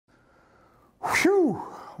Phew,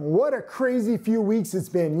 what a crazy few weeks it's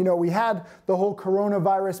been. You know, we had the whole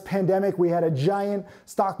coronavirus pandemic. We had a giant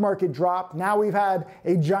stock market drop. Now we've had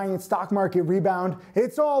a giant stock market rebound.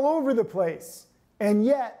 It's all over the place. And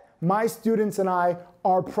yet, my students and I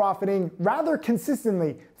are profiting rather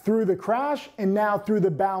consistently through the crash and now through the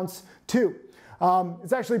bounce too.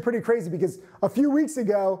 It's actually pretty crazy because a few weeks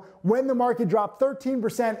ago, when the market dropped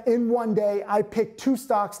 13% in one day, I picked two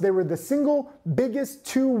stocks. They were the single biggest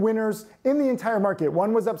two winners in the entire market.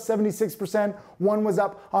 One was up 76%, one was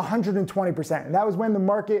up 120%. And that was when the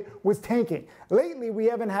market was tanking. Lately, we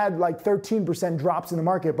haven't had like 13% drops in the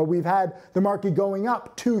market, but we've had the market going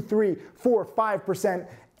up 2, 3, 4, 5%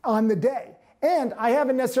 on the day. And I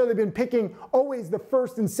haven't necessarily been picking always the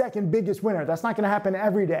first and second biggest winner. That's not going to happen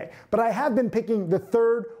every day. But I have been picking the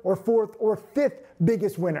third or fourth or fifth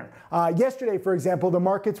biggest winner. Yesterday, for example, the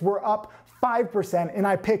markets were up 5% and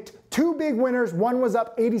I picked two big winners. One was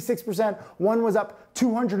up 86%, one was up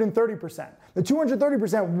 230%. The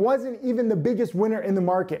 230% wasn't even the biggest winner in the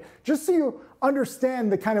market. Just so you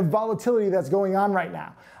understand the kind of volatility that's going on right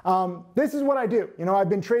now. This is what I do. You know, I've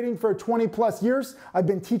been trading for 20 plus years. I've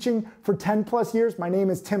been teaching for 10 plus years. My name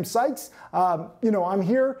is Tim Sykes. You know, I'm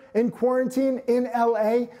here in quarantine in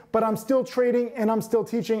LA, but I'm still trading and I'm still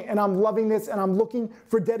teaching and I'm loving this and I'm looking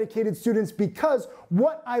for dedicated students because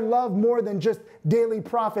what I love more than just daily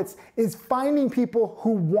profits is finding people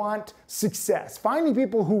who want success, finding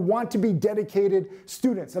people who want to be dedicated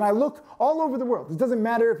students. And I look all over the world. It doesn't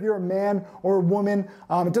matter if you're a man or a woman.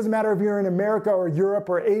 It doesn't matter if you're in America or Europe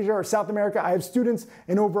or Asia or South America. I have students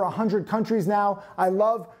in over 100 countries now. I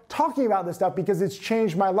love talking about this stuff because it's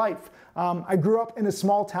changed my life. I grew up in a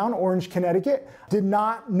small town, Orange, Connecticut. Did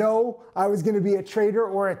not know I was going to be a trader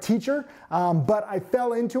or a teacher, but I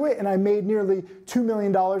fell into it and I made nearly $2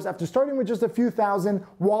 million after starting with just a few thousand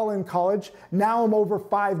while in college. Now I'm over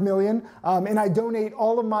 5 million, and I donate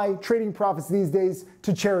all of my trading profits these days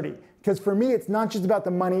to charity. Because for me, it's not just about the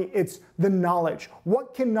money, it's the knowledge.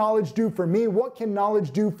 What can knowledge do for me? What can knowledge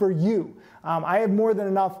do for you? I have more than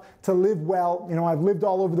enough to live well. You know, I've lived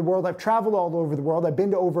all over the world. I've traveled all over the world. I've been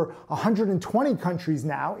to over 120 countries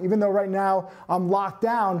now. Even though right now I'm locked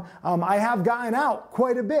down, I have gotten out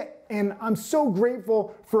quite a bit. And I'm so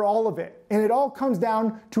grateful for all of it. And it all comes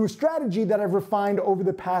down to a strategy that I've refined over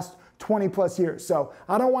the past 20 plus years. So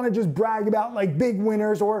I don't want to just brag about like big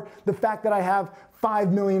winners or the fact that I have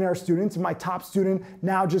 5 millionaire students. My top student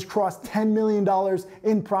now just crossed $10 million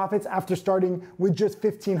in profits after starting with just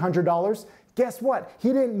 $1,500. Guess what? He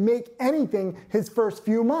didn't make anything his first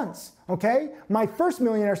few months, okay? My first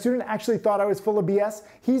millionaire student actually thought I was full of BS.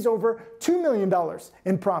 He's over $2 million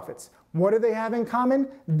in profits. What do they have in common?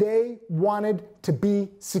 They wanted to be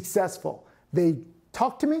successful. They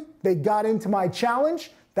talked to me. They got into my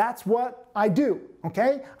challenge. That's what I do,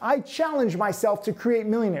 okay? I challenge myself to create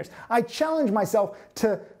millionaires. I challenge myself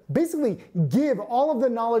to basically give all of the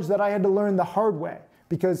knowledge that I had to learn the hard way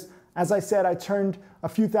because, as I said, I turned a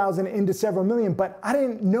few thousand into several million, but I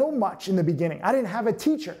didn't know much in the beginning. I didn't have a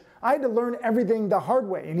teacher. I had to learn everything the hard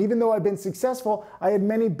way. And even though I've been successful, I had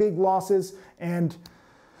many big losses and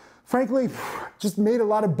frankly, just made a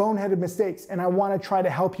lot of boneheaded mistakes. And I want to try to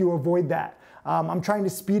help you avoid that. I'm trying to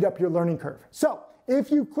speed up your learning curve. So, if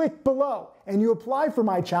you click below and you apply for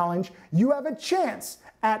my challenge, you have a chance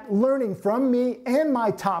at learning from me and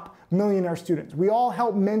my top millionaire students. We all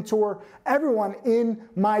help mentor everyone in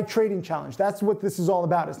my trading challenge. That's what this is all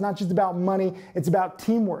about. It's not just about money, it's about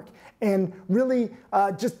teamwork and really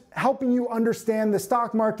just helping you understand the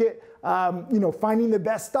stock market, you know, finding the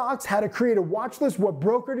best stocks, how to create a watch list, what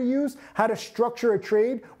broker to use, how to structure a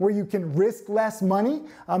trade where you can risk less money.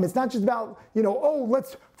 It's not just about, you know, oh,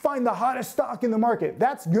 let's find the hottest stock in the market.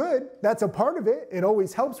 That's good. That's a part of it. It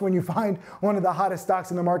always helps when you find one of the hottest stocks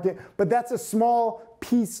in the market, but that's a small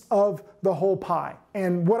piece of the whole pie.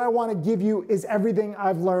 And what I want to give you is everything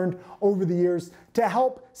I've learned over the years to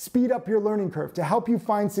help speed up your learning curve, to help you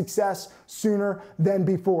find success sooner than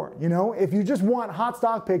before. You know, if you just want hot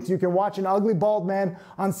stock picks, you can watch an ugly bald man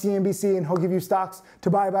on CNBC and he'll give you stocks to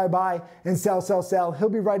buy, and sell. He'll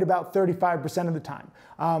be right about 35% of the time.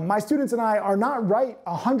 My students and I are not right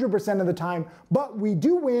 100% of the time, but we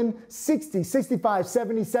do win 60, 65,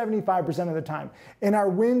 70, 75% of the time. And our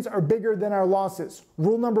wins are bigger than our losses.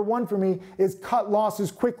 Rule number one for me is cut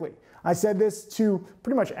losses quickly. I said this to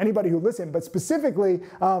pretty much anybody who listened, but specifically,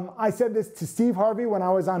 I said this to Steve Harvey when I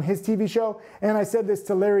was on his TV show, and I said this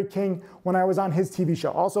to Larry King when I was on his TV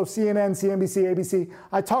show. Also CNN, CNBC, ABC.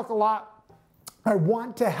 I talk a lot. I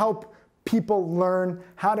want to help people learn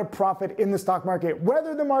how to profit in the stock market,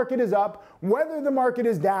 whether the market is up, whether the market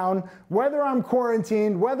is down, whether I'm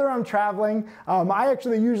quarantined, whether I'm traveling. I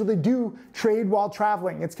actually usually do trade while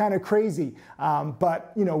traveling. It's kind of crazy.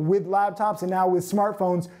 But with laptops and now with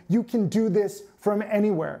smartphones, you can do this from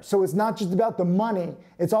anywhere. So it's not just about the money,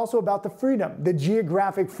 it's also about the freedom, the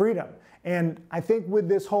geographic freedom. And I think with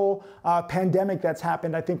this whole pandemic that's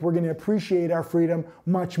happened, I think we're going to appreciate our freedom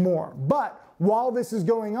much more. But while this is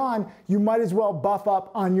going on, you might as well buff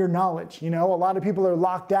up on your knowledge. A lot of people are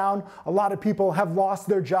locked down. A lot of people have lost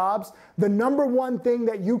their jobs. The number one thing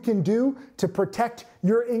that you can do to protect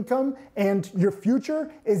your income and your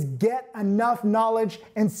future is get enough knowledge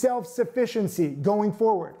and self-sufficiency going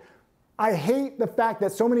forward. I hate the fact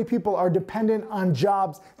that so many people are dependent on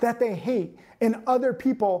jobs that they hate and other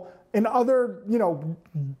people in other,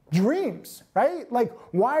 dreams, right? Like,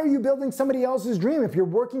 why are you building somebody else's dream if you're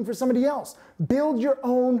working for somebody else? Build your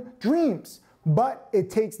own dreams. But it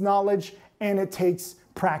takes knowledge and it takes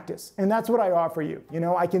practice. And that's what I offer you.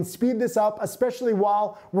 I can speed this up, especially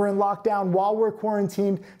while we're in lockdown, while we're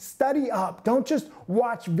quarantined. Study up. Don't just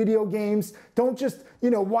watch video games. Don't just,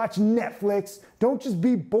 watch Netflix. Don't just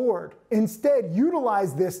be bored. Instead,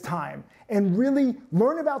 utilize this time and really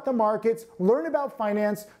learn about the markets, learn about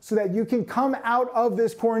finance so that you can come out of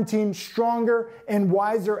this quarantine stronger and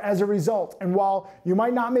wiser as a result. And while you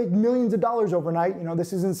might not make millions of dollars overnight,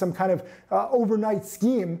 this isn't some kind of overnight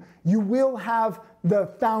scheme, you will have the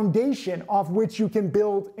foundation off which you can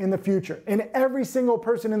build in the future. And every single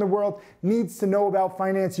person in the world needs to know about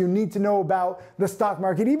finance. You need to know about the stock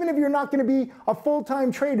market. Even if you're not going to be a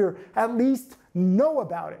full-time trader, at least know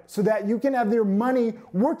about it so that you can have your money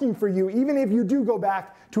working for you, even if you do go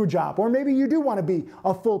back to a job. Or maybe you do want to be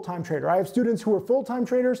a full-time trader. I have students who are full-time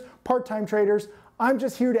traders, part-time traders. I'm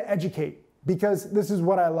just here to educate because this is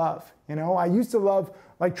what I love. I used to love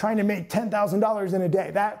trying to make $10,000 in a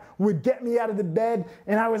day. That would get me out of the bed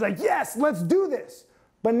and I was like, yes, let's do this.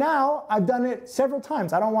 But now I've done it several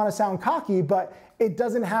times. I don't want to sound cocky, but it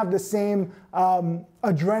doesn't have the same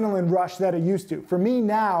adrenaline rush that it used to. For me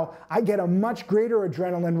now, I get a much greater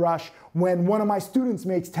adrenaline rush when one of my students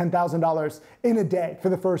makes $10,000 in a day for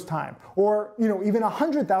the first time, or even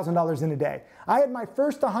 $100,000 in a day. I had my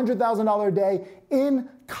first $100,000 day in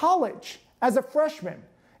college as a freshman.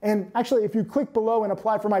 And actually, if you click below and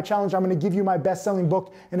apply for my challenge, I'm going to give you my best-selling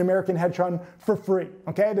book, An American Hedge Fund, for free.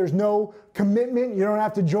 Okay? There's no commitment. You don't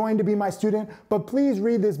have to join to be my student. But please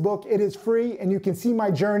read this book. It is free, and you can see my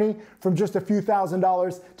journey from just a few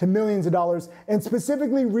 $1,000s to millions of dollars. And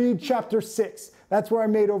specifically read chapter 6. That's where I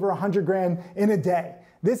made over 100 grand in a day.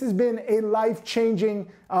 This has been a life-changing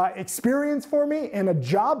experience for me and a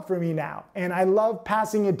job for me now. And I love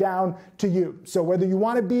passing it down to you. So whether you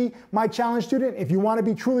want to be my challenge student, if you want to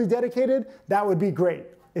be truly dedicated, that would be great.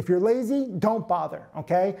 If you're lazy, don't bother,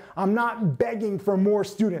 okay? I'm not begging for more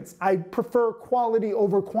students. I prefer quality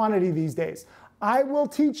over quantity these days. I will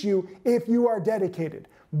teach you if you are dedicated,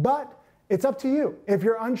 but it's up to you. If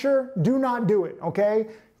you're unsure, do not do it, okay?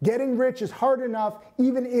 Getting rich is hard enough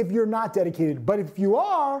even if you're not dedicated. But if you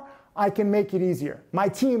are, I can make it easier. My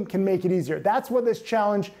team can make it easier. That's what this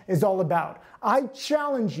challenge is all about. I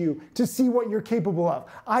challenge you to see what you're capable of.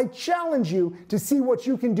 I challenge you to see what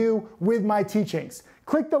you can do with my teachings.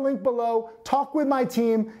 Click the link below, talk with my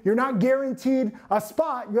team. You're not guaranteed a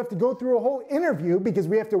spot. You have to go through a whole interview because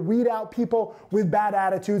we have to weed out people with bad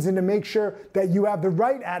attitudes and to make sure that you have the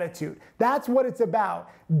right attitude. That's what it's about.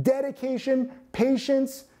 Dedication,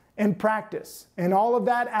 patience, and practice. And all of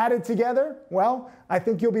that added together, well, I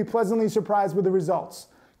think you'll be pleasantly surprised with the results.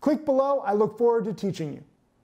 Click below. I look forward to teaching you.